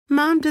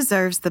Mom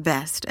deserves the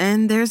best,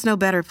 and there's no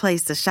better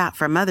place to shop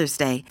for Mother's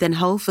Day than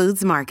Whole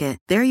Foods Market.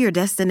 They're your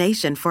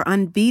destination for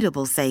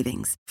unbeatable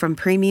savings, from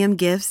premium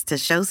gifts to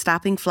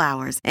show-stopping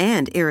flowers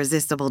and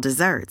irresistible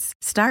desserts.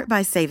 Start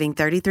by saving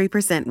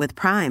 33% with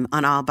Prime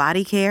on all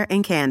body care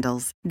and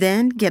candles.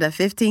 Then get a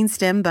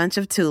 15-stem bunch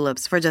of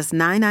tulips for just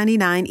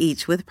 $9.99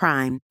 each with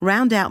Prime.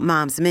 Round out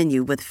Mom's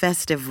menu with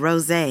festive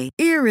rosé,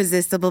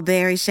 irresistible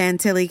berry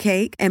chantilly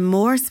cake, and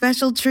more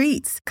special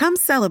treats. Come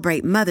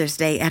celebrate Mother's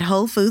Day at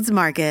Whole Foods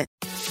Market.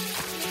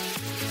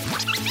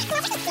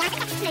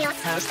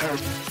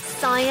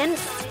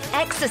 Science,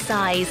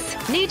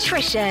 exercise,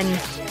 nutrition,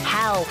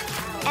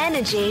 health,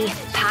 energy,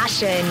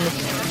 passion.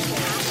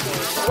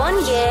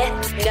 1 year,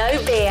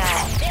 no beer.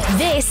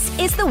 This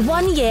is the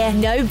 1 year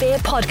no beer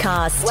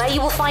podcast, where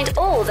you will find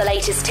all the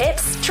latest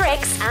tips,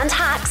 tricks, and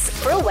hacks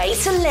for a way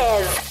to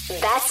live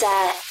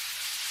better.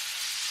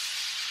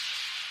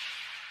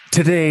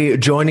 Today,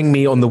 joining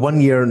me on the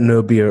 1 year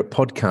no beer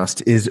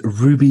podcast is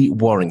Ruby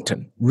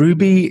Warrington.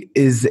 Ruby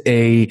is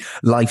a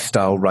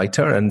lifestyle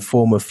writer and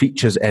former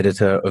features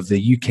editor of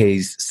the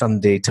UK's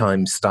Sunday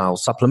Times style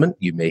supplement.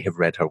 You may have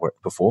read her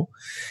work before.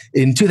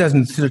 In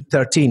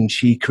 2013,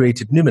 she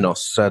created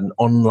Numenos, an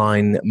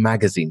online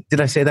magazine. Did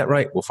I say that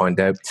right? We'll find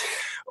out.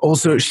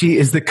 Also, she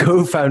is the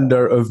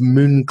co-founder of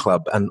Moon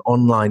Club, an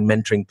online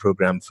mentoring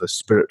program for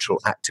spiritual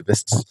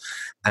activists,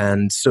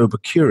 and Sober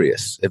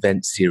Curious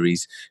event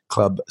series,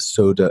 Club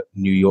Soda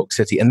New York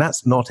City. And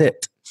that's not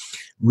it.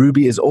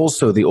 Ruby is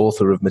also the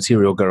author of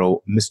Material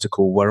Girl,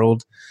 Mystical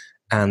World,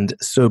 and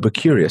Sober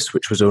Curious,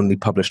 which was only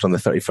published on the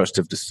 31st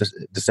of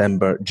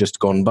December, just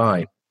gone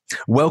by.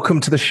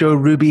 Welcome to the show,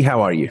 Ruby.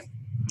 How are you?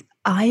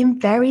 I am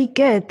very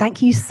good.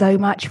 Thank you so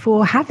much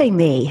for having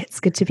me. It's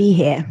good to be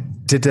here.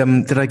 Did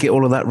I get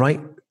all of that right?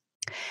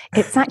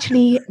 It's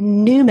actually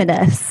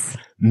numinous.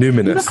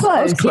 Numinous.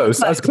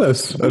 Close. I was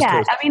close.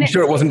 I mean, I'm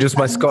sure it wasn't just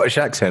my Scottish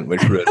accent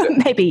which ruined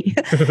it. Maybe.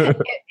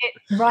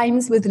 it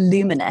rhymes with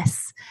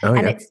luminous. Oh,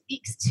 and it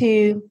speaks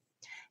to,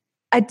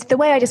 the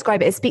way I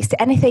describe it, it speaks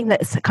to anything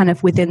that's kind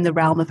of within the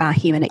realm of our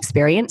human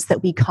experience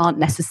that we can't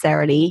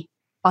necessarily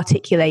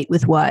articulate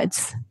with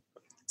words.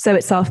 So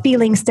it's our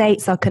feeling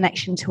states, our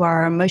connection to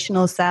our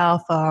emotional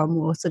self, our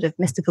more sort of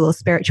mystical or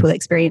spiritual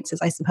experiences,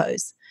 I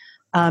suppose.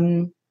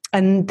 And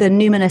the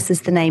Numinous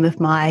is the name of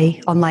my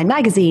online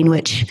magazine,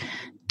 which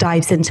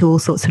dives into all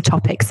sorts of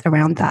topics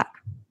around that.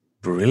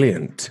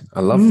 Brilliant. I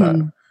love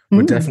that.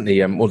 We'll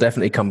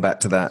definitely come back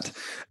to that.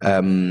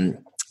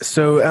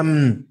 So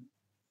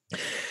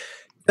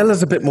tell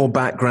us a bit more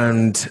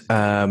background.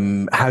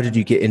 How did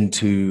you get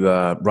into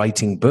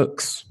writing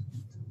books?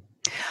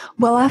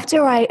 Well,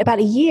 about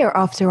a year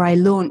after I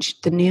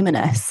launched The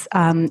Numinous,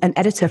 an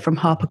editor from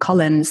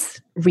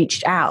HarperCollins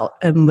reached out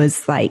and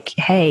was like,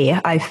 hey,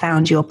 I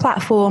found your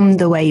platform.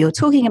 The way you're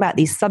talking about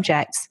these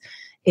subjects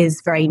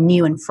is very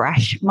new and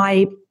fresh.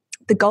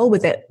 The goal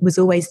with it was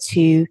always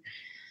to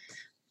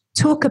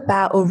talk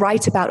about or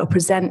write about or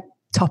present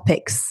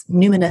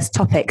numinous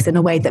topics in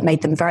a way that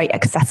made them very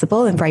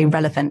accessible and very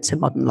relevant to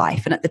modern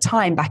life. And at the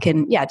time, back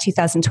in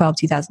 2012,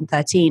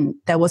 2013,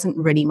 there wasn't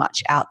really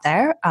much out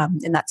there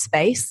in that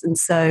space. And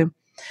so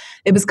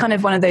it was kind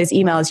of one of those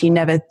emails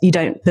you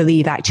don't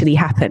believe actually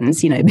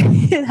happens,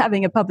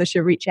 having a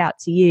publisher reach out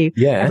to you.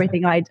 Yeah.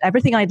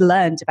 Everything I'd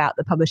learned about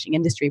the publishing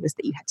industry was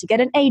that you had to get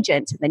an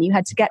agent, and then you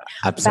had to get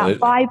about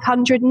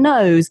 500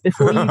 no's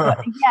before you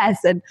got a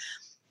yes. And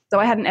so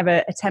I hadn't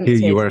ever attempted.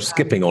 Here you were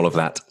skipping all of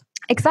that.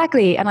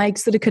 Exactly. And I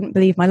sort of couldn't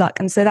believe my luck.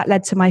 And so that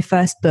led to my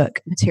first book,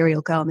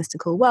 Material Girl,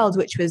 Mystical World,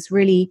 which was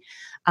really,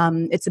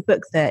 it's a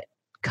book that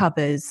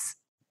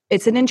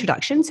it's an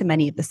introduction to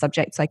many of the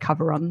subjects I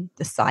cover on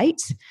the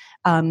site,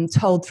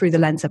 told through the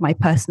lens of my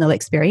personal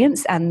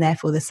experience, and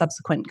therefore the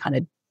subsequent kind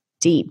of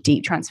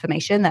deep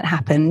transformation that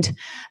happened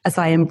as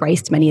I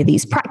embraced many of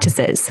these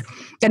practices.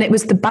 And it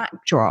was the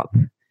backdrop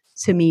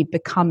to me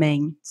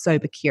becoming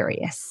sober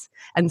curious.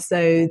 And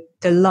so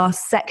the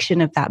last section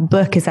of that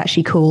book is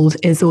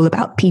all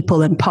about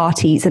people and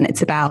parties. And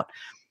it's about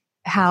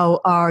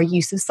how our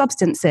use of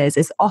substances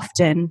is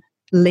often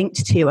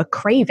linked to a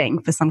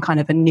craving for some kind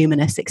of a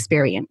numinous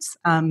experience.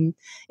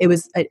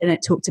 It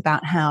talked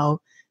about how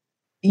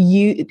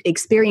you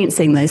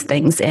experiencing those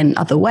things in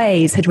other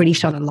ways had really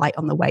shone a light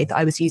on the way that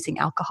I was using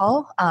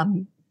alcohol,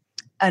 and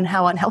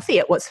how unhealthy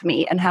it was for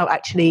me, and how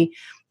actually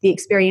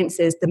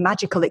the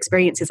magical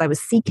experiences I was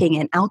seeking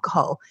in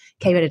alcohol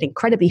came at an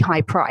incredibly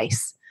high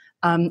price,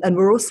 and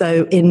were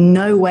also in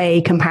no way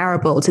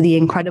comparable to the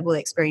incredible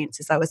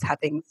experiences I was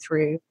having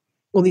through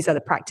all these other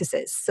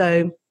practices.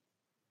 So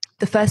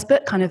the first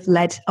book kind of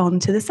led on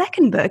to the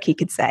second book, you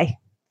could say.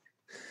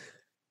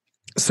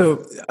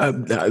 So I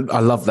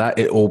love that.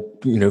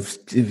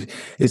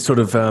 It's sort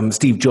of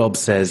Steve Jobs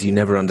says you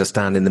never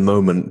understand in the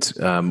moment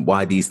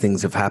why these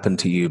things have happened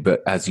to you,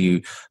 but as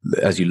you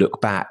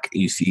look back,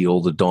 you see all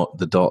the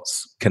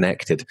dots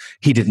connected.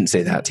 He didn't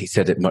say that. He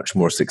said it much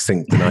more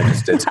succinct than I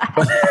just did.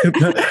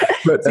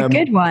 But, it's a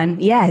good one.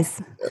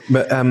 Yes.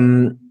 But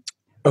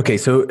okay,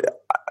 so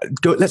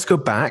let's go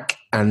back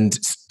and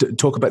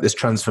talk about this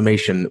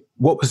transformation.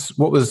 What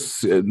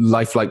was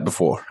life like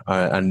before?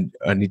 And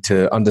I need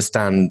to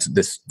understand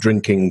this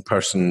drinking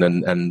person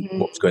and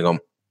what's going on.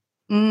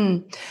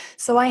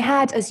 So I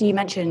had, as you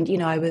mentioned,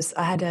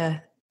 I had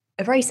a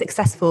very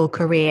successful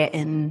career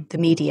in the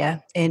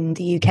media in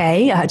the UK.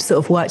 I had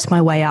sort of worked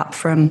my way up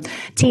from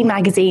teen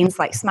magazines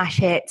like Smash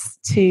Hits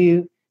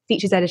to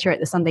features editor at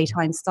the Sunday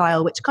Times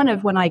Style, which kind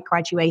of, when I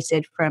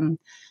graduated from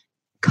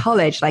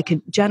college, like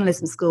a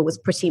journalism school, was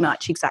pretty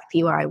much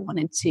exactly where I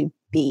wanted to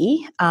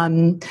be.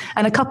 And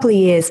a couple of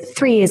years,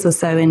 3 years or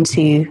so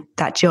into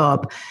that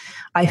job,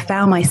 I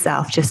found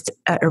myself just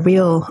at a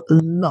real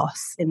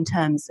loss in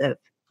terms of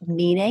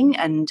meaning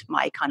and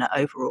my kind of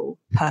overall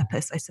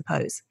purpose, I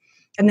suppose.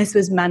 And this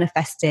was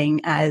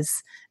manifesting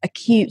as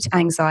acute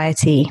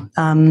anxiety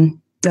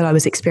that I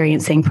was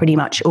experiencing pretty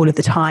much all of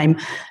the time,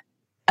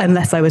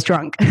 unless I was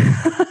drunk.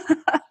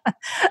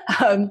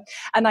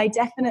 And I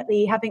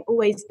definitely, having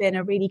always been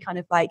a really kind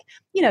of like,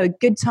 a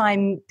good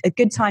time,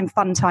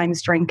 fun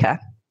times drinker.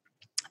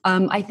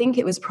 I think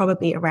it was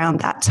probably around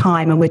that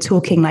time, and we're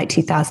talking like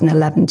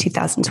 2011,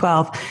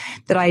 2012,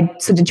 that I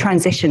sort of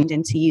transitioned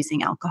into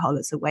using alcohol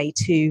as a way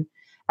to,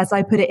 as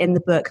I put it in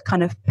the book,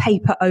 kind of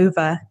paper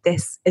over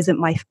this isn't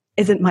my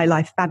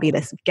life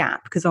fabulous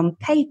gap. Because on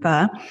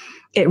paper,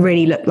 it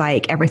really looked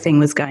like everything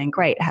was going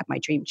great. I had my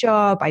dream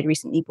job. I'd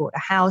recently bought a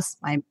house.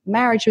 My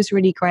marriage was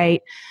really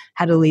great.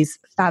 Had all these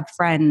fab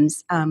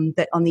friends.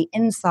 But on the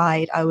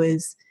inside, I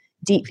was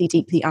deeply,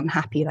 deeply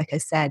unhappy. Like I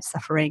said,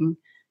 suffering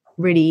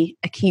really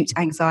acute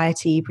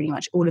anxiety pretty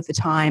much all of the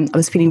time. I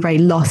was feeling very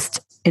lost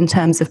in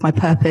terms of my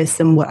purpose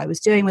and what I was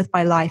doing with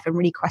my life, and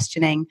really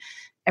questioning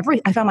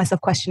I found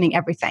myself questioning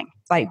everything,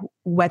 like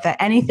whether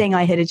anything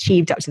I had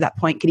achieved up to that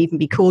point could even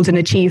be called an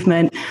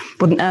achievement,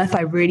 what on earth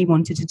I really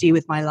wanted to do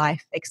with my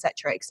life,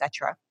 etc.,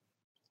 etc.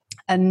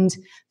 And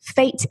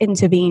fate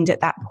intervened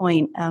at that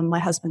point. My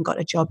husband got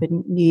a job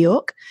in New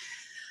York,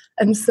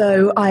 and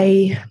so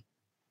I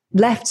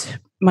left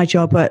my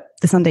job at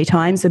the Sunday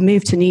Times and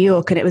moved to New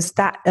York. And it was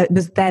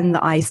then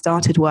that I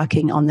started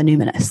working on the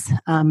Numinous,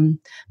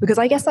 because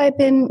I guess I'd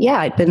been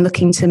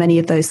looking to many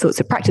of those sorts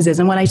of practices.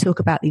 And when I talk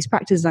about these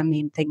practices, I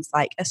mean things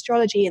like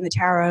astrology and the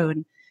tarot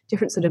and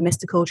different sort of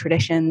mystical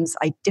traditions,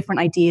 different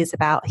ideas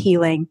about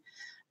healing.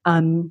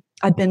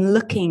 I'd been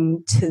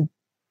looking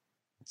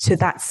to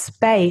that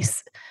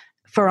space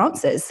for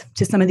answers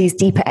to some of these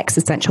deeper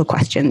existential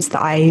questions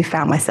that I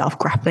found myself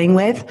grappling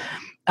with.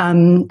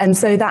 And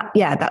so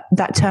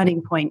that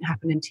turning point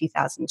happened in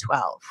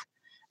 2012.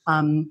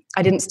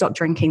 I didn't stop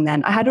drinking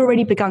then. I had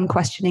already begun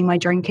questioning my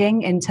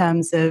drinking in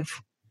terms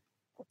of,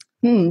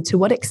 to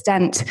what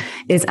extent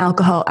is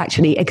alcohol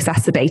actually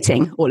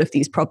exacerbating all of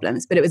these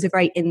problems? But it was a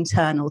very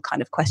internal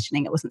kind of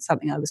questioning. It wasn't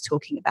something I was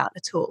talking about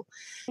at all.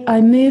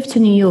 I moved to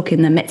New York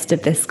in the midst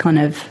of this kind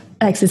of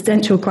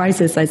existential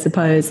crisis, I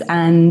suppose,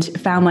 and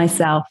found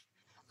myself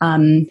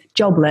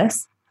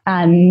jobless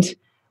and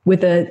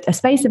with a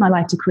space in my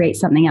life to create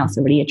something else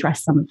to really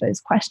address some of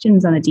those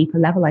questions on a deeper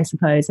level, I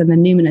suppose. And the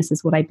Numinous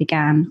is what I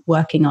began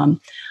working on.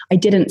 I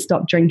didn't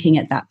stop drinking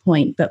at that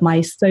point, but my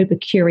sober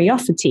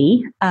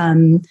curiosity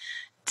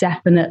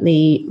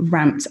definitely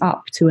ramped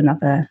up to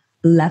another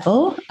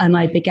level. And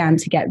I began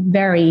to get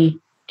very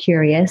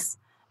curious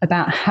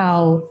about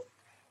how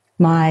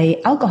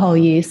my alcohol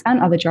use and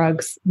other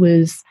drugs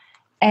was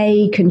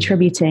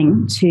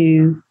contributing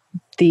to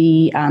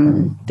the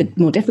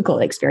more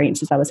difficult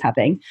experiences I was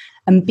having,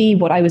 and B,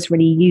 what I was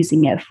really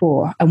using it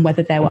for, and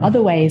whether there were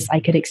other ways I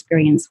could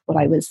experience what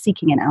I was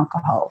seeking in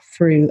alcohol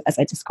through, as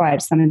I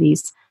described, some of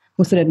these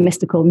more sort of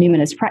mystical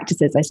numinous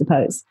practices, I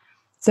suppose.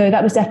 So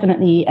that was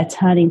definitely a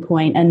turning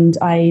point, and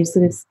I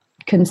sort of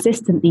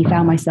consistently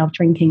found myself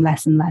drinking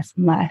less and less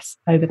and less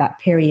over that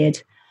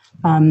period,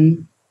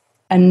 and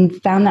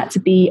found that to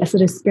be a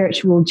sort of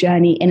spiritual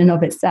journey in and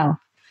of itself.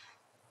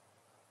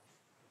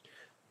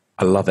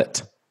 I love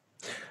it.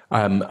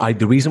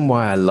 The reason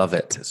why I love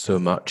it so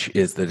much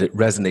is that it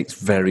resonates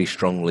very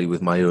strongly with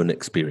my own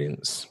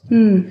experience.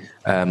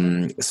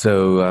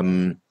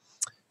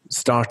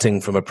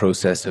 Starting from a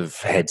process of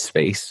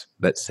headspace,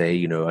 let's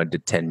say, I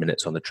did 10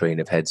 minutes on the train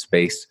of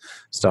headspace,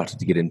 started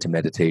to get into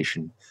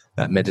meditation.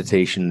 That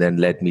meditation then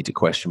led me to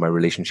question my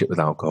relationship with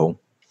alcohol,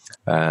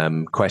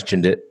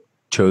 questioned it,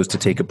 chose to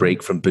take a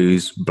break from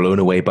booze, blown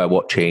away by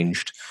what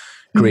changed.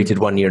 Created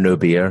 1 Year No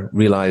Beer,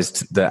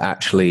 realized that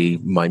actually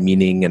my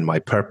meaning and my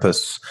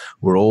purpose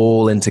were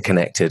all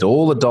interconnected.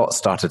 All the dots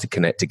started to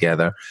connect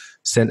together.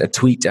 Sent a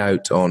tweet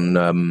out on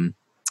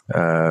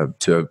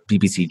to a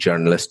BBC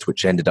journalist,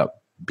 which ended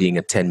up being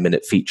a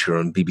 10-minute feature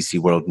on BBC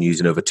World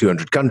News in over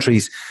 200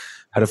 countries.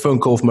 Had a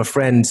phone call from a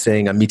friend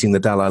saying, I'm meeting the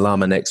Dalai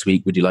Lama next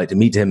week. Would you like to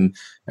meet him?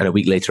 And a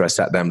week later, I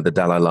sat down with the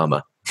Dalai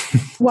Lama.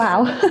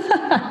 Wow.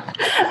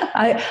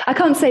 I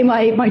can't say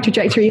my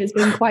trajectory has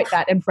been quite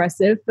that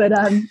impressive, but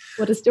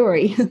what a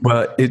story.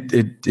 Well,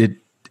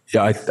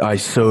 Yeah, I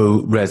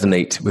so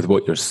resonate with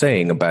what you're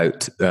saying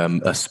about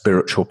a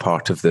spiritual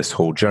part of this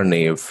whole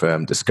journey of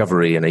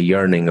discovery and a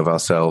yearning of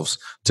ourselves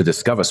to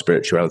discover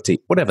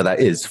spirituality, whatever that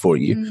is for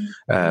you,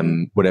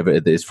 whatever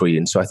it is for you.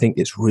 And so I think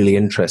it's really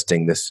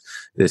interesting. This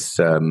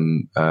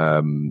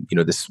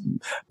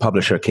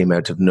publisher came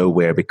out of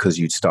nowhere because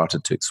you'd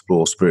started to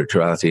explore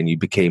spirituality and you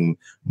became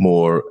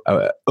more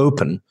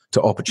open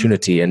to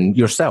opportunity and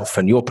yourself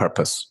and your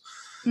purpose.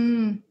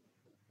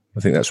 I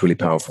think that's really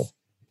powerful.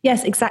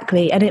 Yes,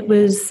 exactly. And it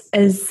was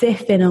as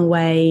if, in a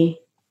way,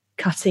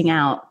 cutting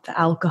out the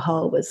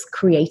alcohol was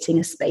creating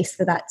a space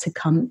for that to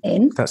come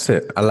in. That's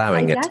it,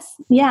 allowing it.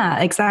 Yeah,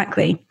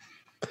 exactly.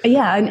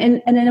 Yeah,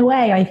 and in a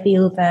way, I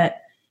feel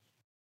that,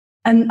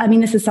 and I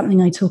mean, this is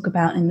something I talk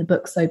about in the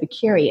book, Sober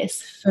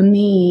Curious. For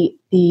me,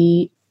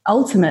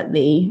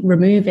 ultimately,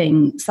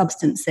 removing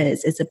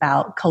substances is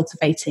about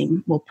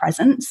cultivating more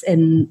presence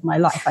in my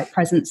life, like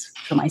presence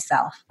for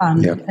myself.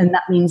 And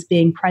that means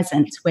being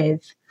present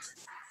with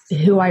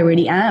who I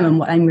really am and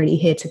what I'm really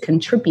here to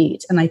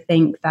contribute. And I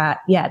think that,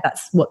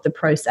 that's what the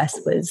process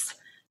was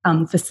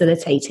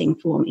facilitating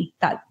for me,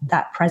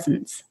 that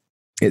presence.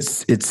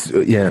 It's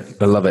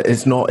I love it.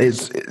 It's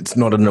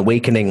not an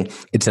awakening,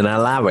 it's an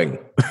allowing.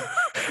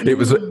 It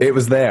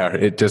was there.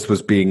 It just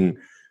was being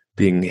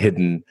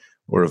hidden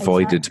or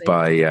avoided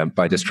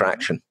by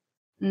distraction.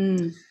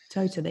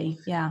 Totally.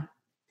 Yeah.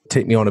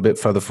 Take me on a bit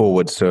further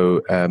forward.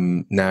 So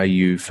now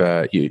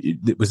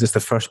was this the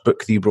first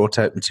book that you brought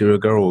out, Material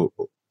Girl?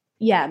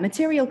 Yeah,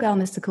 Material Girl,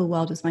 Mystical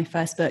World was my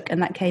first book,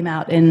 and that came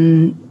out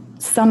in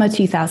summer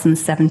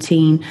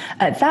 2017.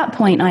 At that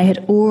point, I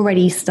had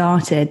already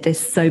started this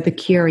Sober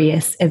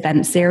Curious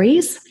event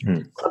series,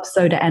 Club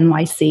Soda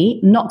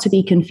NYC, not to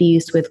be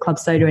confused with Club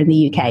Soda in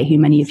the UK, who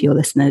many of your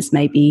listeners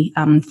may be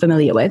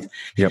familiar with.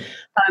 Yep.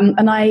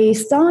 And I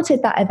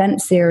started that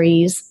event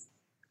series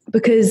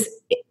because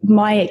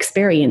my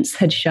experience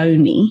had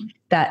shown me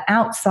that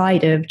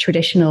outside of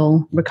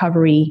traditional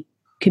recovery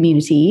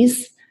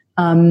communities,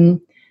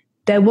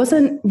 there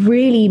wasn't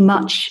really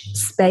much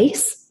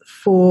space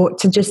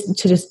to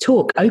just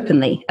talk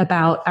openly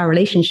about our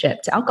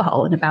relationship to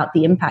alcohol and about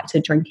the impact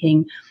of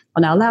drinking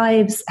on our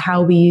lives,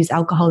 how we use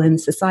alcohol in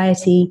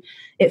society.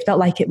 It felt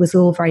like it was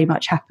all very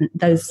much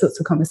those sorts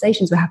of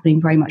conversations were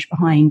happening very much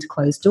behind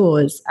closed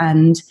doors.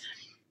 And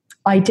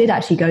I did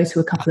actually go to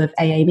a couple of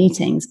AA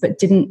meetings, but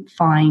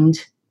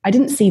I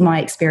didn't see my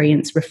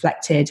experience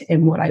reflected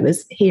in what I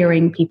was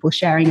hearing people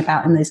sharing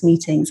about in those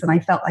meetings. And I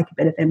felt like a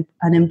bit of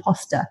an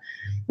imposter,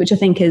 which I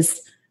think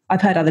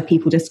I've heard other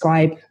people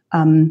describe.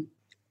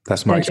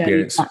 That's my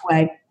experience. That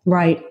way.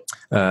 Right.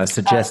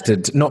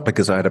 Suggested, not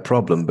because I had a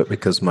problem, but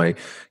because my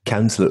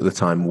counsellor at the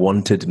time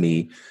wanted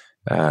me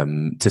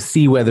to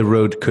see where the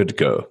road could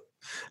go.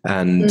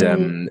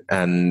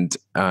 And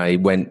I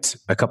went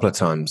a couple of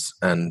times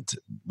and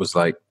was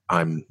like,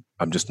 I'm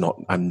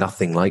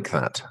nothing like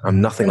that. I'm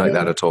nothing like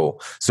that at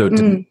all. So it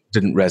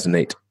didn't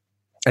resonate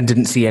and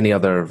didn't see any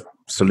other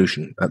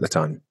solution at the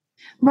time.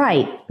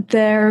 Right.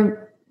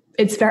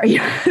 It's very,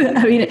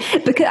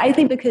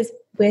 because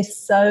we're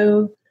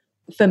so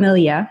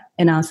familiar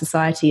in our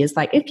society is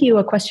like, if you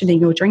are questioning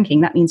your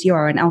drinking, that means you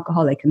are an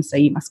alcoholic. And so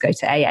you must go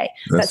to AA.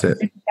 That's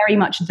very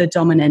much the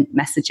dominant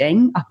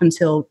messaging up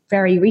until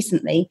very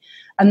recently.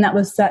 And that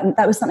was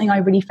something I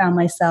really found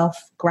myself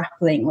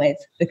grappling with,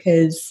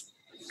 because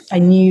I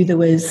knew there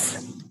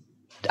was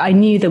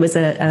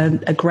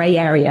a gray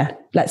area,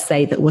 let's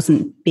say, that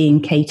wasn't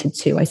being catered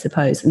to, I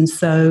suppose. And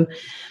so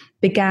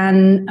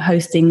began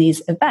hosting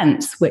these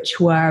events, which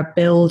were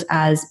billed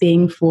as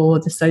being for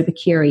the sober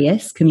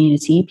curious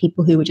community,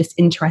 people who were just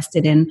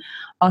interested in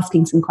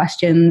asking some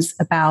questions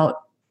about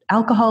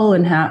alcohol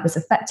and how it was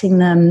affecting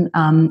them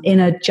in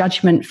a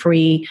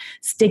judgment-free,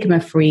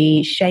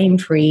 stigma-free,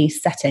 shame-free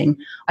setting.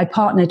 I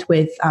partnered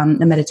with a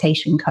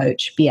meditation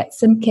coach, Biet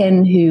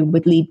Simkin, who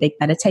would lead big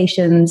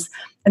meditations,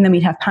 and then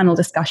we'd have panel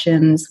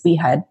discussions. We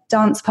had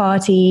dance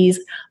parties,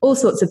 all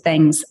sorts of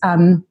things.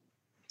 And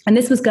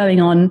this was going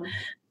on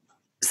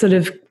sort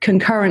of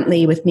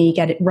concurrently with me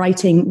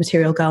writing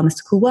Material Girl,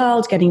 Mystical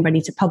World, getting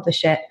ready to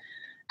publish it.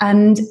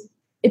 And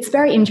it's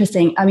very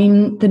interesting. I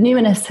mean, the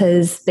Numinous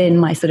has been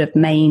my sort of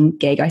main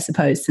gig, I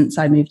suppose, since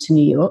I moved to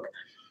New York.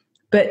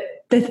 But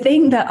the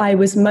thing that I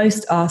was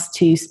most asked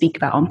to speak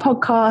about on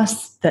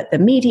podcasts, that the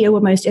media were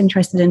most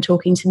interested in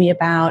talking to me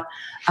about,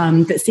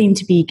 that seemed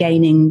to be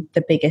gaining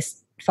the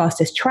biggest,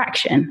 fastest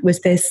traction,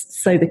 was this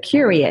sober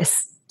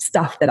curious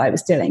stuff that I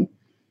was doing.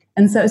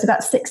 And so it was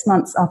about 6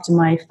 months after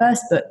my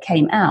first book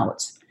came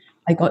out,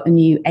 I got a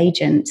new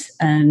agent,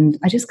 and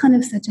I just kind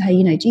of said to her,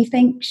 do you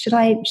think, should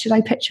I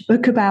pitch a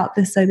book about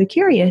the sober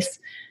curious?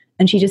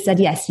 And she just said,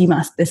 yes, you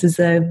must. This is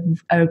a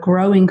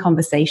growing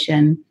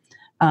conversation.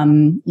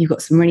 You've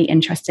got some really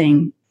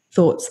interesting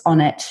thoughts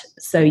on it.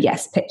 So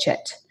yes, pitch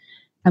it.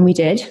 And we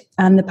did.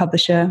 And the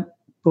publisher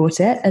bought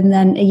it. And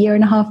then a year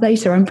and a half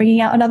later, I'm bringing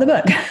out another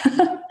book.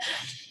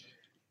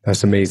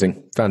 That's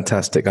amazing.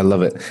 Fantastic. I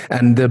love it.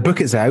 And the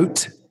book is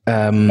out.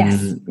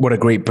 Yes. What a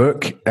great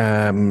book.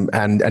 And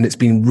it's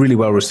been really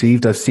well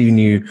received. I've seen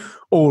you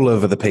all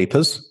over the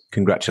papers.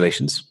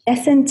 Congratulations.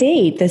 Yes,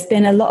 indeed. There's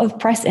been a lot of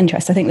press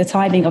interest. I think the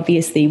timing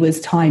obviously was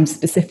timed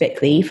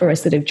specifically for a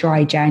sort of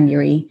dry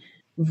January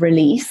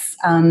release.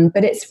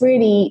 But it's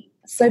really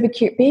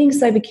being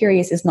sober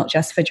curious is not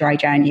just for dry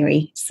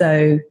January.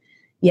 So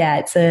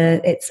yeah,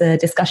 it's a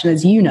discussion,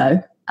 as you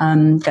know,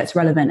 that's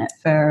relevant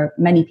for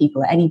many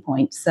people at any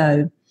point.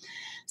 So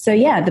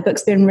yeah, the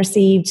book's been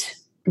received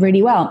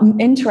really well.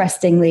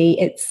 Interestingly,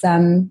 it's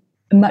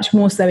much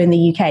more so in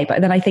the UK,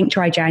 but then I think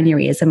dry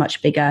January is a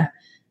much bigger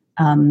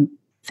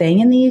thing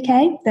in the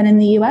UK than in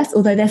the US,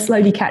 although they're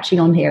slowly catching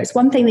on here. It's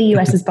one thing the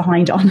US is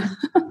behind on.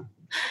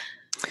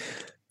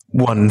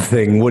 One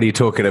thing, what are you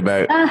talking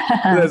about?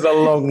 There's a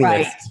long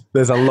list.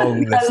 There's a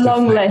long list. A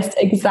long list,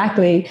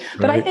 exactly. Right.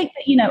 But I think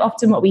that,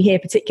 often what we hear,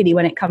 particularly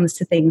when it comes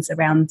to things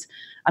around,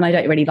 and I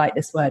don't really like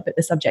this word, but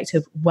the subject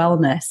of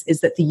wellness,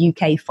 is that the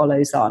UK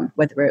follows on,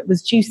 whether it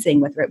was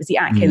juicing, whether it was the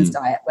Atkins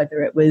diet,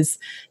 whether it was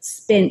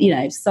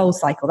Soul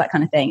Cycle, that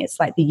kind of thing. It's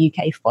like the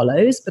UK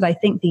follows, but I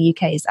think the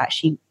UK is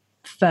actually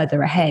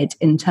further ahead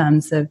in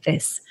terms of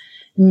this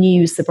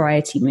new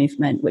sobriety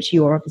movement, which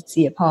you're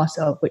obviously a part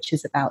of, which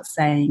is about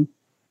saying,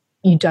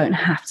 you don't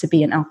have to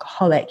be an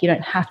alcoholic. You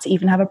don't have to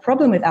even have a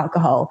problem with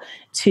alcohol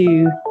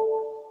to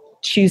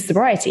choose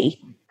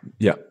sobriety.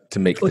 Yeah, to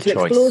make the choice. Or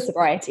to explore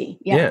sobriety.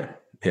 Yeah,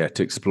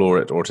 to explore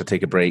it or to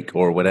take a break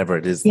or whatever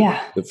it is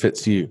that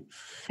fits you.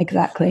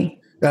 Exactly.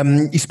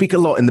 You speak a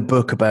lot in the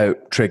book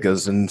about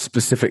triggers and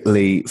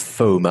specifically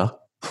FOMA,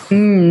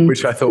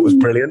 which I thought was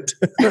brilliant.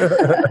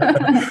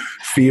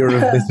 Fear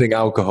of missing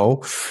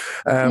alcohol.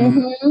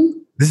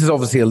 This is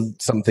obviously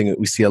something that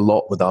we see a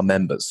lot with our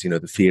members,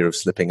 the fear of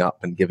slipping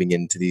up and giving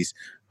in to these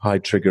high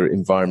trigger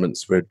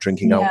environments where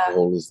drinking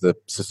alcohol is the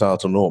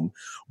societal norm.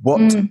 What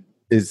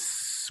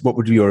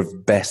would your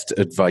best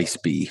advice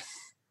be?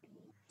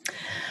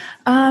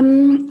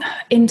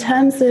 In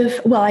terms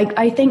of,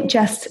 I think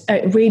just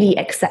really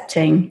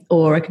accepting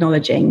or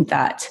acknowledging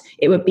that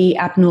it would be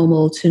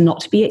abnormal to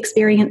not be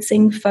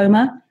experiencing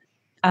FOMA.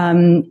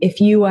 If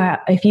you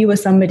were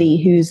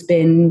somebody who's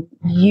been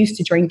used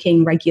to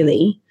drinking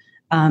regularly,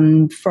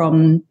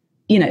 from,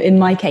 in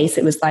my case,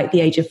 it was like the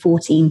age of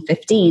 14,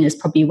 15 is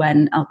probably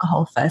when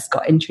alcohol first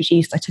got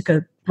introduced. I took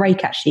a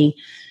break actually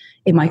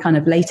in my kind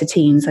of later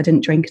teens. I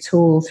didn't drink at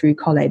all through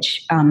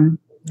college.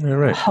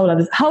 Right. Whole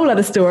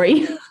other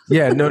story.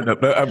 Yeah, no.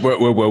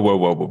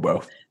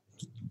 Whoa.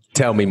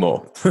 Tell me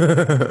more.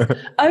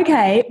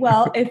 Okay,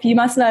 well, if you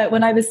must know,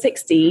 when I was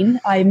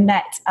 16, I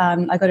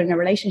got in a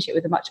relationship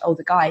with a much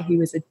older guy who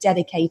was a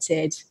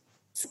dedicated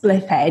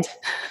spliff head.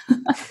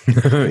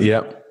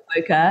 Yep.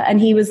 And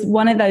he was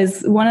one of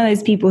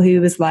those people who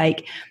was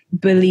like,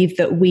 believed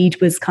that weed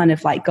was kind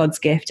of like God's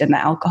gift and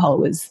that alcohol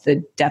was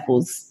the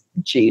devil's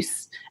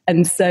juice.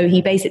 And so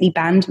he basically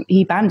banned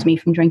me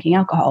from drinking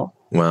alcohol.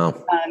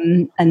 Wow.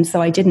 And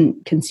so I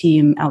didn't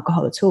consume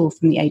alcohol at all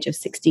from the age of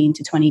 16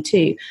 to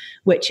 22,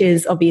 which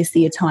is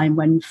obviously a time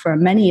when for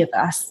many of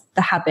us,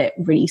 the habit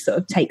really sort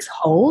of takes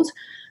hold.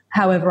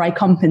 However, I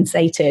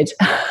compensated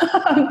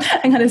and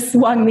kind of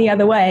swung the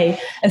other way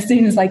as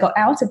soon as I got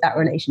out of that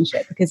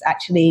relationship, because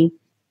actually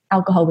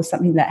alcohol was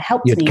something that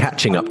helped me. You had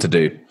catching up to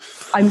do.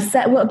 And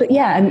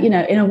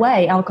in a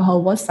way,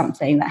 alcohol was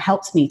something that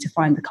helped me to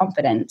find the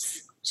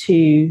confidence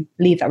to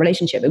leave that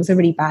relationship. It was a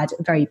really bad,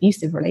 very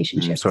abusive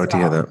relationship. Sorry to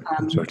hear that.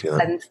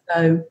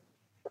 And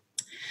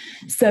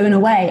so in a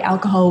way,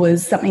 alcohol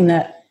was something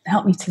that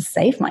helped me to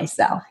save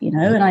myself,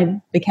 and I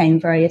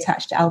became very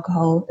attached to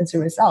alcohol as a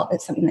result.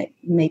 It's something that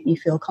made me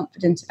feel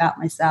confident about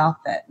myself,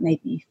 that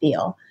made me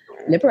feel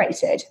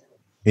liberated.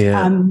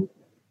 Yeah.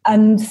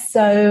 And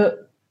so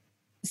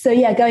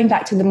going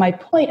back to my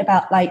point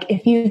about like,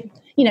 if you've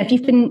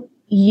been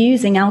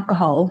using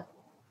alcohol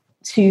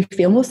to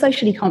feel more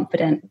socially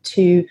confident,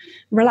 to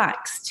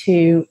relax,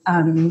 to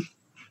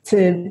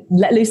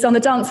let loose on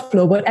the dance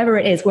floor, whatever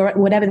it is,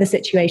 whatever the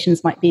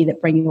situations might be that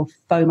bring your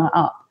FOMA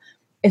up,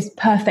 is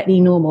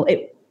perfectly normal.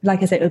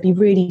 Like I said, it would be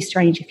really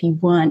strange if you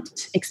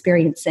weren't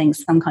experiencing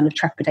some kind of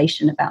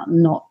trepidation about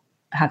not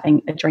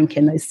having a drink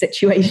in those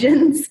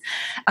situations.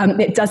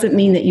 It doesn't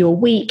mean that you're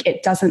weak.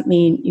 It doesn't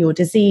mean you're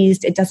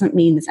diseased. It doesn't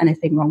mean there's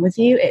anything wrong with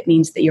you. It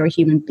means that you're a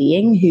human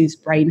being whose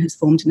brain has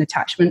formed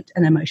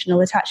an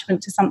emotional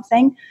attachment to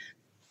something,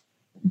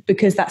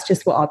 because that's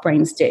just what our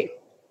brains do.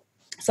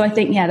 So I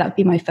think, that would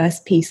be my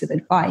first piece of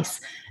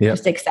advice. Yep.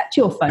 Just accept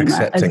your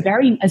FOMA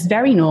as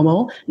very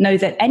normal. Know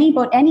that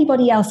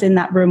anybody else in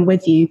that room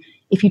with you,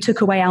 if you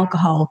took away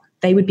alcohol,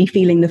 they would be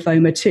feeling the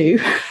FOMA too.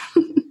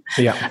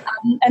 Yeah.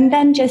 And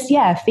then just,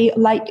 feel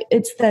like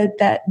it's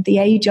the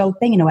age-old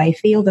thing in a way.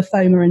 Feel the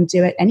FOMA and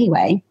do it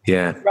anyway.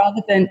 Yeah.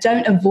 Rather than,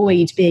 don't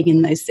avoid being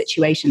in those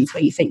situations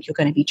where you think you're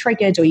going to be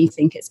triggered or you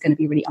think it's going to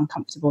be really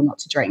uncomfortable not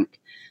to drink.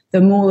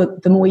 The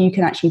more you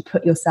can actually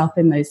put yourself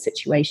in those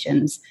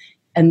situations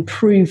and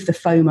prove the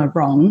FOMA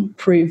wrong,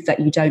 prove that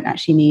you don't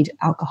actually need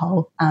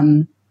alcohol,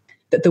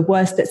 that the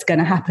worst that's going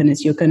to happen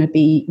is you're going to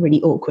be really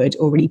awkward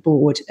or really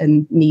bored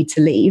and need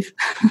to leave.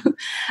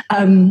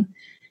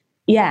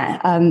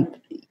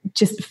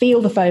 Just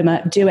feel the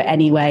FOMA, do it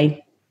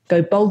anyway,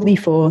 go boldly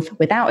forth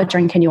without a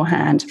drink in your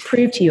hand,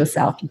 prove to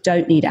yourself you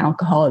don't need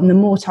alcohol. And the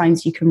more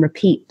times you can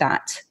repeat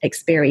that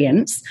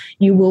experience,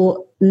 you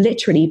will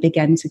literally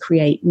begin to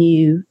create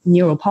new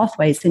neural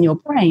pathways in your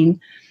brain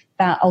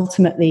that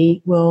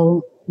ultimately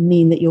will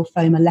mean that your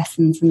FOMA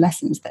lessens and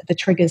lessens, that the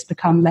triggers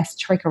become less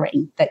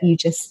triggering, that you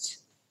just,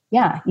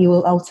 you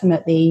will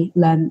ultimately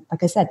learn,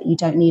 like I said, that you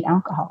don't need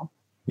alcohol.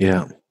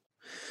 Yeah.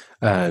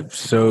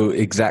 So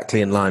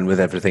exactly in line with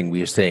everything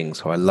we are saying.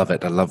 So I love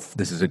it.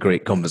 This is a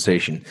great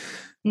conversation.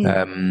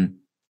 And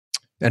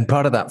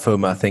part of that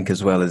FOMA, I think,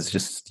 as well, is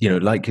just,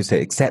 like you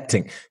say,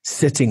 accepting,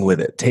 sitting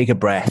with it, take a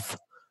breath,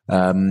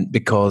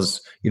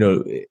 because,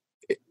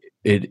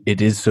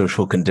 it is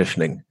social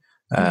conditioning.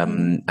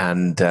 And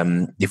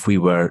if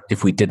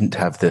we didn't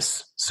have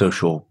this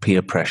social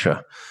peer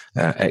pressure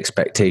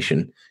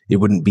expectation, it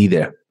wouldn't be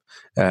there.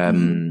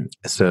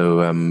 So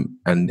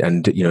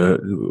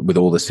with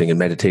all this thing in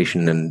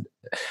meditation, and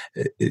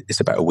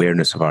it's about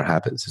awareness of our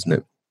habits, isn't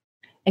it?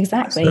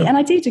 Exactly. So, and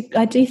I do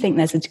think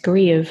there's a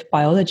degree of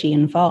biology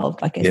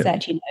involved. Like I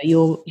said,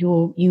 you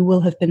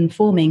will have been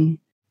forming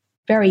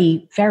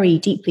very, very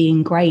deeply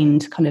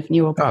ingrained kind of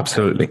neural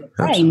pathways in your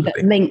brain that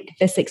link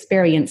this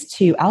experience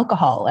to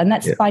alcohol. And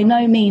that's by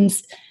no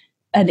means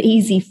an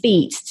easy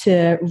feat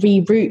to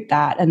reroute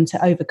that and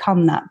to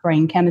overcome that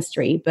brain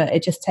chemistry, but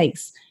it just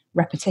takes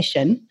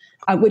repetition,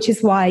 which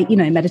is why,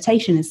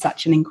 meditation is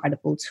such an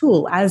incredible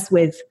tool. As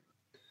with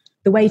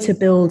the way to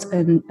build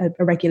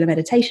a regular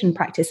meditation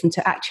practice and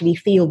to actually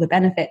feel the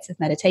benefits of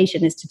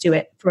meditation is to do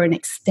it for an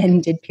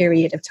extended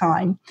period of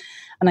time.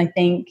 And I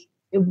think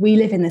we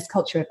live in this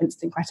culture of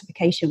instant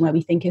gratification where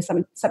we think if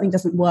something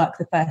doesn't work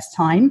the first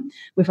time,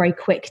 we're very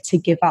quick to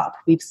give up.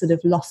 We've sort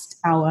of lost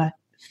our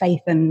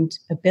faith and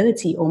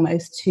ability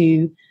almost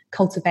to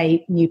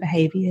cultivate new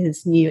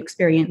behaviors, new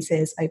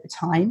experiences over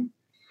time.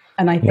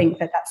 And I think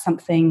that that's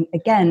something,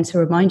 again, to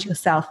remind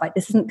yourself, like,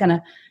 you're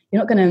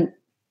not going to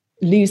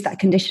lose that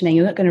conditioning.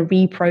 You're not going to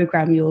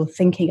reprogram your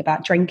thinking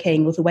about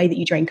drinking or the way that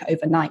you drink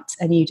overnight.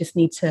 And you just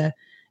need to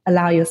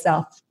allow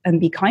yourself and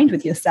be kind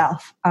with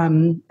yourself,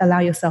 allow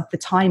yourself the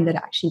time that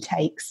it actually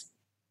takes.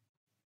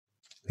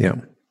 Yeah,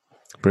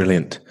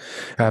 brilliant.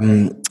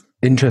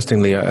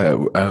 Interestingly,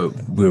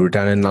 we were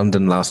down in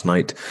London last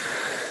night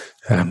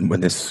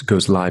when this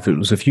goes live. It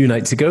was a few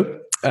nights ago,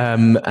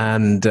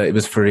 and it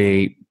was for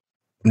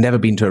never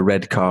been to a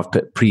red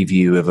carpet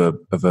preview of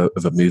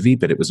a movie,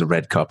 but it was a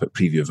red carpet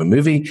preview of a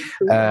movie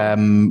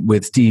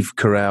with Steve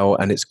Carell,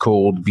 and it's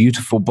called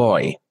Beautiful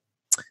Boy.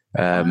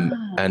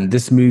 And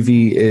this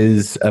movie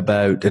is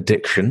about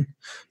addiction,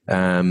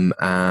 and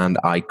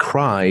I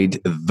cried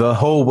the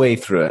whole way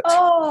through it.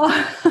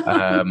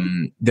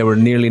 There were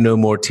nearly no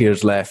more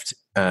tears left.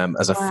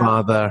 As a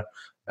father,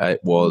 it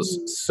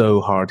was so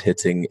hard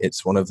hitting.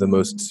 It's one of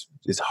the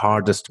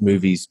hardest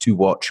movies to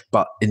watch,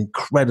 but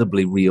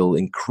incredibly real,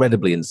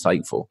 incredibly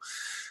insightful.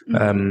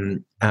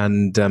 It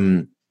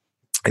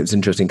was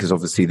interesting because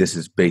obviously this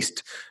is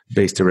based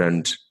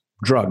around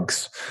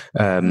drugs,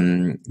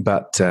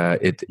 but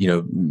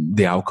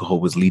the alcohol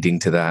was leading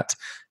to that.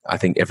 I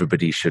think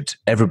everybody should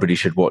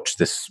watch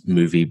this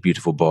movie,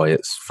 Beautiful Boy.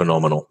 It's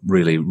phenomenal,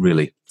 really,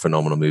 really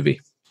phenomenal movie.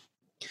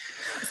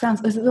 Is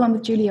it the one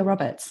with Julia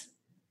Roberts?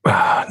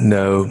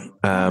 No,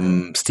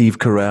 Steve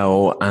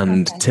Carell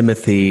and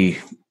Timothy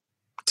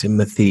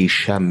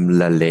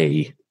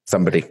Chalamet.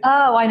 Somebody.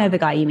 Oh, I know the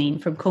guy you mean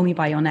from Call Me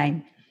by Your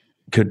Name.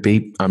 Could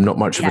be. I'm not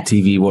much of a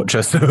TV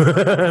watcher, so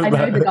I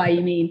know the guy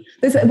you mean.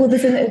 There's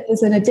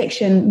an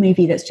addiction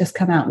movie that's just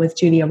come out with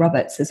Julia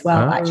Roberts as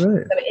well. Actually,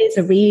 right. So it is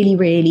a really,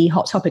 really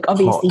hot topic.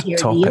 Obviously, here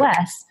in the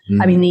US,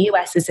 I mean, the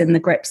US is in the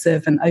grips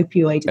of an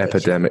opioid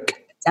epidemic.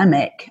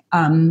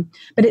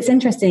 But it's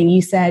interesting.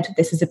 You said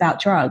this is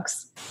about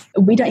drugs.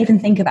 We don't even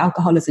think of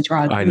alcohol as a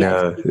drug. I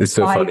know. It's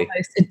so funny.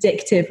 Most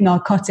addictive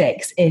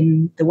narcotics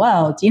in the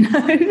world,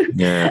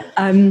 Yeah.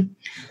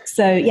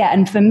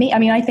 And for me, I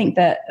mean, I think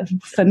that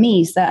for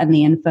me,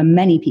 certainly, and for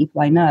many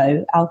people I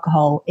know,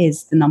 alcohol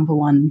is the number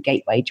one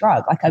gateway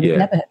drug. Like I would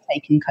never have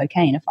taken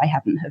cocaine if I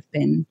hadn't have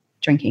been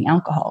drinking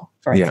alcohol,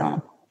 for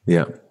example.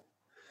 Yeah.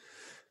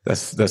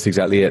 That's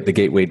exactly it. The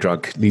gateway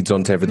drug leads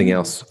on to everything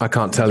else. I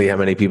can't tell you how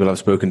many people I've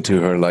spoken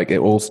to who are like, it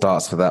all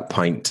starts with that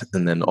pint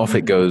and then off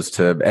it goes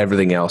to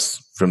everything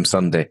else from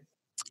Sunday.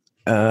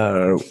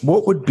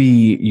 What would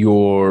be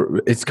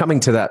it's coming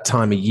to that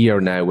time of year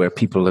now where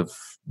people have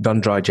done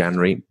dry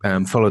January,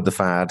 followed the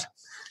fad,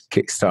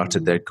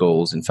 kickstarted their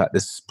goals. In fact,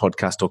 this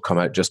podcast will come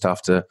out just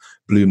after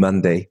Blue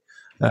Monday,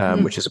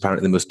 which is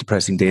apparently the most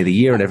depressing day of the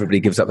year, and everybody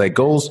gives up their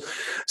goals.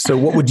 So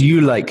what would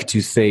you like to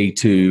say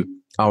to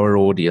our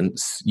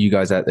audience, you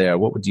guys out there?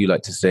 What would you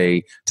like to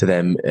say to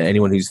them?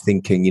 Anyone who's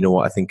thinking, you know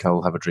what, I think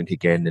I'll have a drink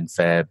again in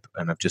Feb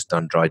and I've just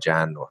done dry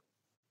Jan?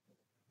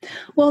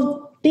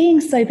 Well,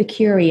 being sober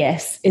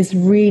curious is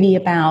really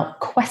about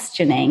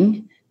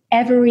questioning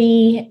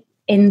every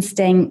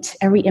instinct,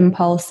 every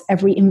impulse,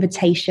 every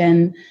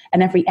invitation,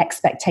 and every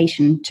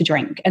expectation to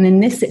drink. And in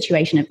this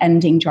situation of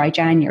ending dry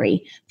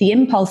January, the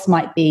impulse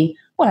might be,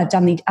 well,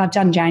 I've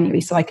done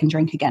January, so I can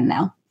drink again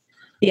now.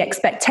 the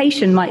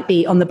expectation might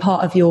be on the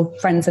part of your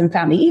friends and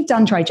family. You've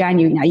done dry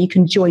January now. You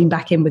can join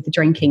back in with the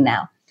drinking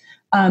now.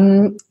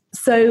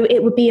 So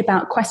it would be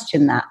about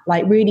question that,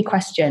 like really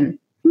question,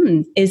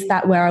 is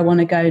that where I want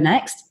to go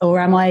next? Or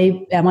am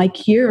I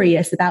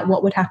curious about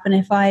what would happen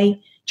if I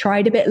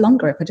tried a bit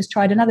longer, if I just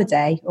tried another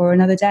day or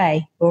another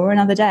day or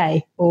another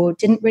day, or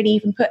didn't really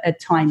even put a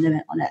time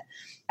limit on it?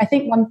 I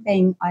think one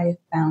thing I've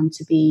found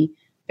to be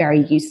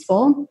very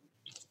useful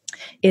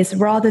is,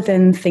 rather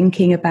than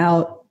thinking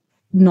about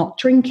not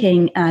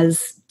drinking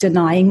as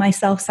denying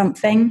myself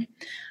something,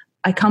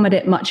 I come at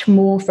it much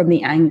more from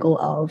the angle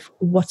of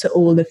what are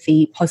all of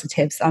the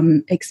positives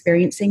I'm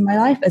experiencing in my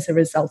life as a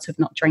result of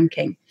not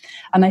drinking.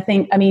 And I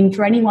think,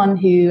 for anyone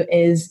who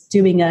is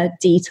doing a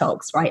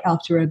detox, right,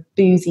 after a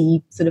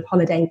boozy sort of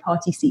holiday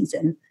party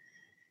season,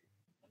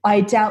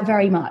 I doubt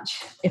very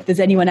much if there's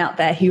anyone out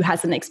there who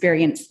hasn't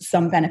experienced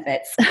some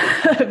benefits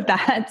of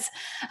that,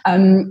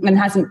 and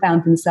hasn't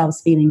found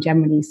themselves feeling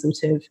generally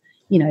sort of,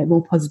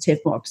 more positive,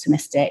 more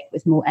optimistic,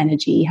 with more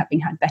energy,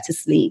 having had better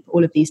sleep,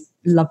 all of these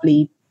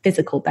lovely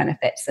physical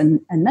benefits and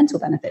mental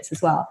benefits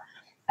as well.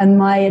 And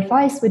my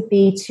advice would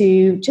be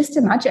to just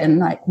imagine,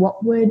 like,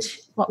 what would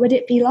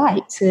it be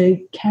like to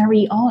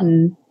carry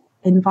on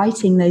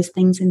inviting those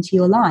things into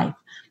your life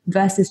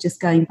versus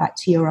just going back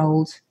to your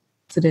old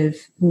sort of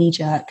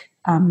knee-jerk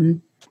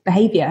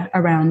behavior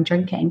around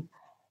drinking.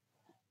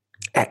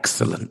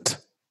 Excellent.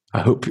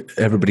 I hope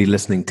everybody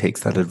listening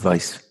takes that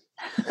advice.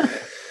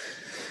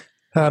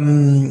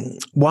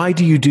 Why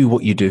do you do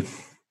what you do?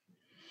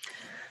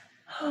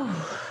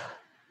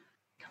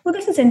 Well,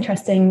 this is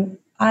interesting.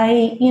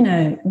 I've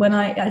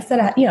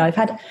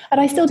had,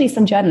 and I still do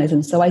some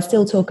journalism, so I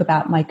still talk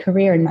about my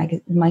career, and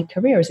my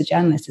career as a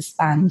journalist has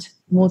spanned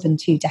more than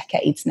 2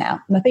 decades now.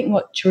 And I think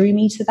what drew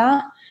me to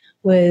that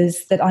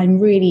was that I'm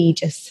really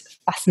just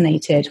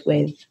fascinated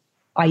with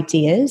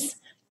ideas,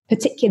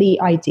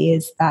 particularly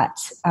ideas that,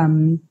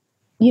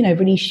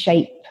 really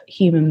shape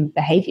human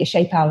behavior,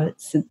 shape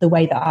the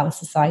way that our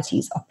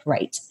societies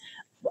operate.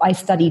 I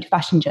studied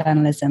fashion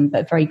journalism,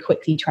 but very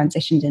quickly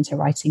transitioned into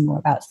writing more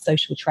about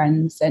social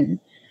trends and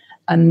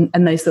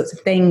those sorts of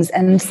things.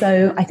 And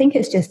so I think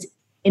it's just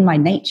in my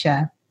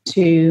nature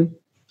to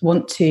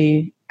want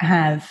to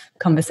have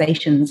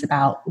conversations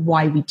about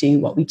why we do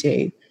what we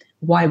do,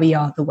 why we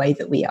are the way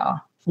that we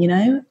are,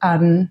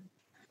 and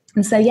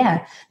so,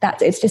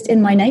 that it's just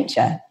in my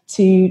nature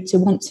to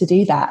want to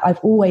do that. I've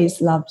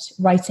always loved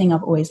writing.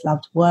 I've always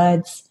loved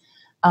words.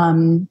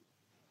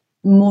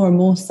 More and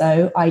more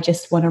so, I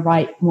just want to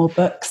write more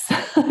books.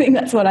 I think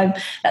that's what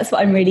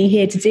I'm really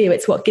here to do.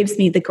 It's what gives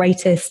me the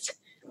greatest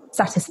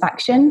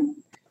satisfaction.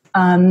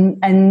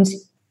 And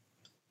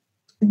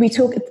we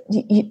talk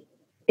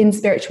in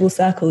spiritual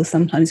circles,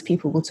 sometimes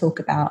people will talk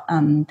about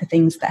the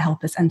things that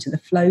help us enter the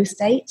flow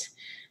state,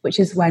 which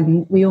is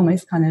when we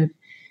almost kind of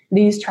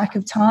lose track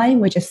of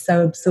time. We're just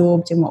so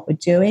absorbed in what we're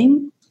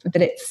doing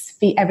that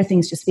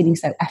everything's just feeling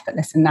so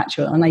effortless and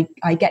natural. And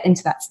I get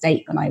into that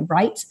state when I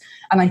write.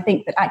 And I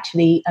think that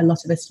actually a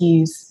lot of us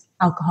use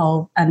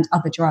alcohol and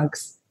other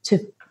drugs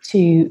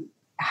to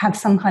have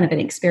some kind of an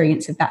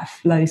experience of that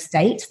flow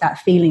state, that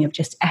feeling of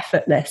just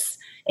effortless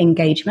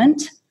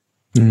engagement.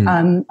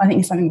 I think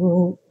it's something we're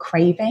all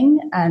craving.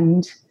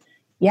 And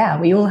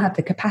we all have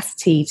the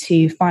capacity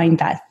to find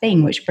that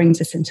thing which brings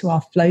us into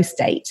our flow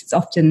state.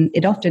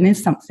 It often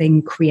is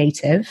something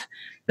creative,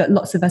 but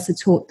lots of us are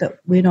taught that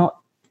we're not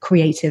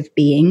creative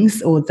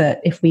beings, or that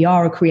if we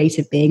are a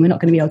creative being, we're not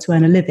going to be able to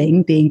earn a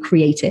living being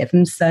creative.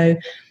 And so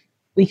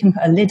we can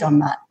put a lid on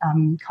that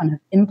kind of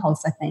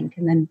impulse, I think,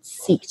 and then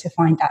seek to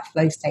find that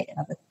flow state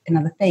in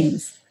other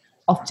things,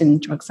 often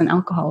drugs and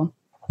alcohol.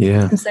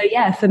 Yeah. And so,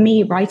 for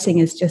me, writing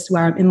is just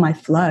where I'm in my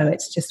flow.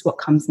 It's just what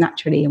comes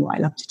naturally and what I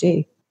love to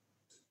do.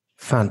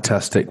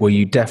 Fantastic. Well,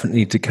 you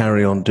definitely need to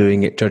carry on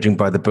doing it, judging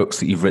by the books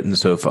that you've written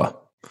so far.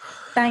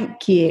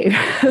 Thank you.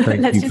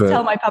 Let's just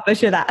tell my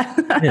publisher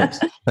that. Yes.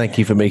 Thank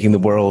you for making the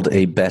world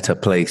a better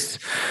place.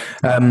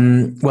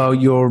 Well,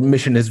 your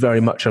mission is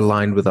very much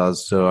aligned with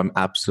us, so I'm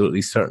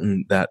absolutely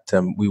certain that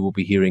we will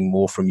be hearing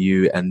more from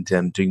you and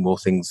doing more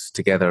things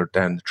together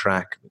down the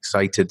track. I'm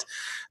excited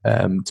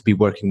to be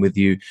working with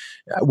you.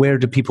 Where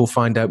do people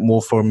find out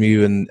more from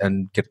you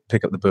and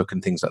pick up the book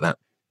and things like that?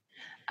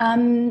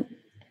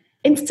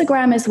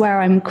 Instagram is where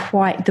I'm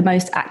quite the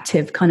most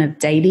active kind of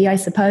daily, I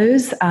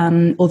suppose.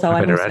 Although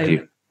I'm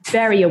also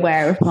very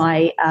aware of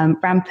my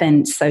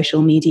rampant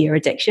social media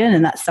addiction,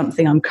 and that's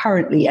something I'm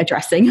currently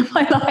addressing in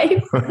my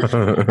life.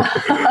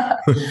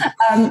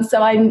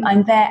 So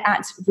I'm there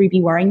at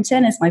Ruby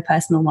Warrington as my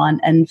personal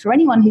one. And for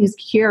anyone who's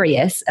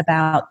curious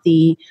about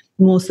the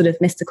more sort of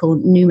mystical,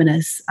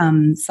 numinous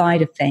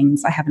side of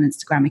things, I have an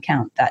Instagram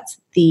account that's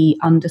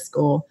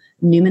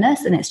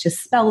 _numinous, and it's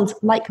just spelled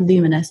like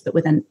luminous but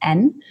with an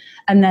N.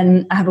 And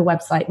then I have a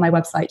website. My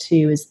website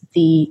too is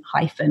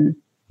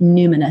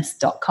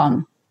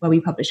the-numinous.com, where we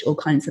publish all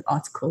kinds of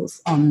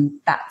articles on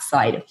that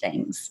side of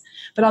things.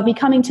 But I'll be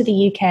coming to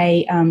the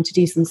UK to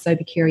do some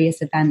Sober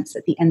Curious events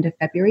at the end of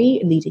February,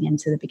 leading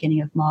into the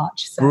beginning of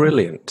March. So,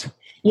 brilliant.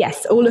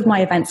 Yes, all of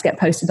my events get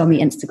posted on the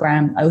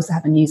Instagram. I also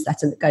have a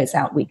newsletter that goes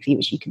out weekly,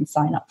 which you can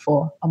sign up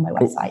for on my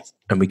website.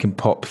 And we can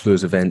pop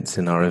those events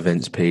in our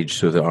events page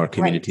so that our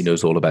community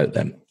knows all about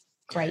them.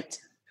 Great.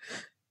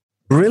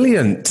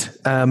 Brilliant.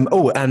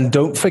 And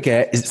don't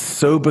forget, it's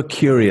Sober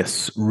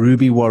Curious,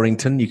 Ruby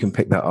Warrington. You can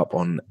pick that up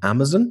on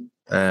Amazon.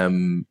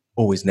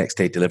 Always next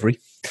day delivery.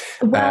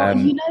 Well,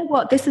 you know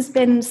what? This has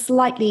been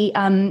slightly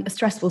a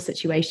stressful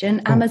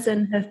situation.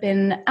 Amazon have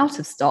been out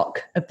of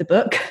stock of the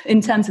book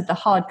in terms of the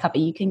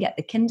hardcover. You can get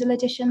the Kindle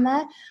edition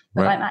there,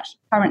 but I'm actually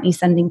currently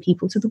sending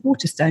people to the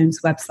Waterstones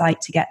website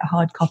to get a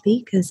hard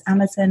copy because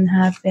Amazon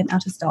have been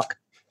out of stock.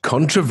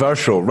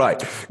 Controversial,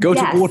 right? Go to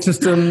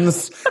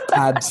Waterstones,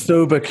 add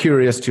Sober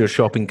Curious to your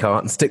shopping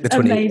cart, and stick the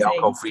 28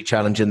 alcohol-free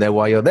challenge in there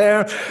while you're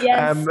there.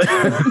 Yes.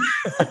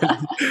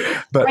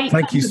 But great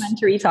thank you.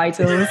 Complimentary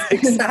titles.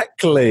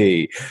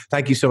 Exactly.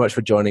 Thank you so much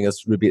for joining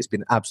us, Ruby. It's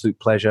been an absolute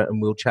pleasure, and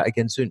we'll chat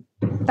again soon.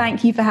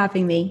 Thank you for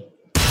having me.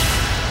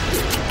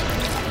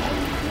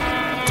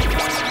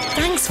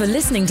 Thanks for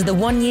listening to the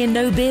 1 Year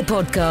No Beer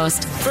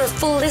podcast. For a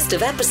full list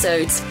of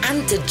episodes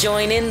and to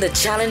join in the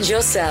challenge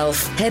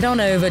yourself, head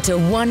on over to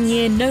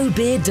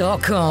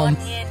oneyearnobeer.com.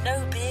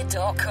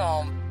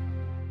 oneyearnobeer.com.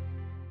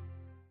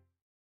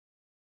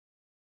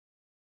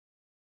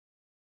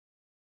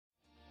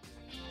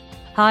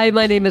 Hi,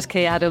 my name is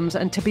Kay Adams,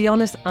 and to be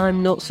honest,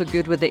 I'm not so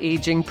good with the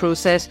ageing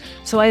process,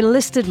 so I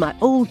enlisted my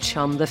old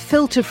chum, the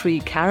filter-free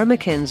Cara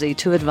McKenzie,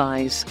 to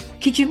advise.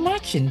 Could you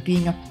imagine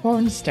being a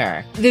porn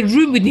star? The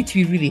room would need to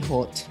be really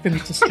hot for me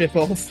to strip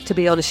off. To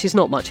be honest, she's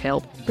not much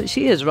help, but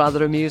she is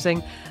rather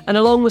amusing. And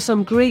along with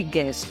some great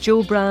guests,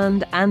 Joe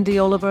Brand, Andy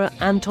Oliver,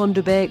 Anton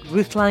Dubeck,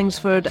 Ruth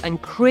Langsford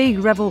and Craig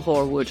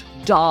Revel-Horwood,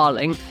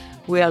 darling,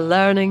 we are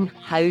learning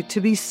how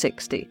to be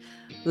 60.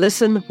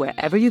 Listen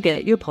wherever you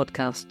get your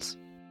podcasts.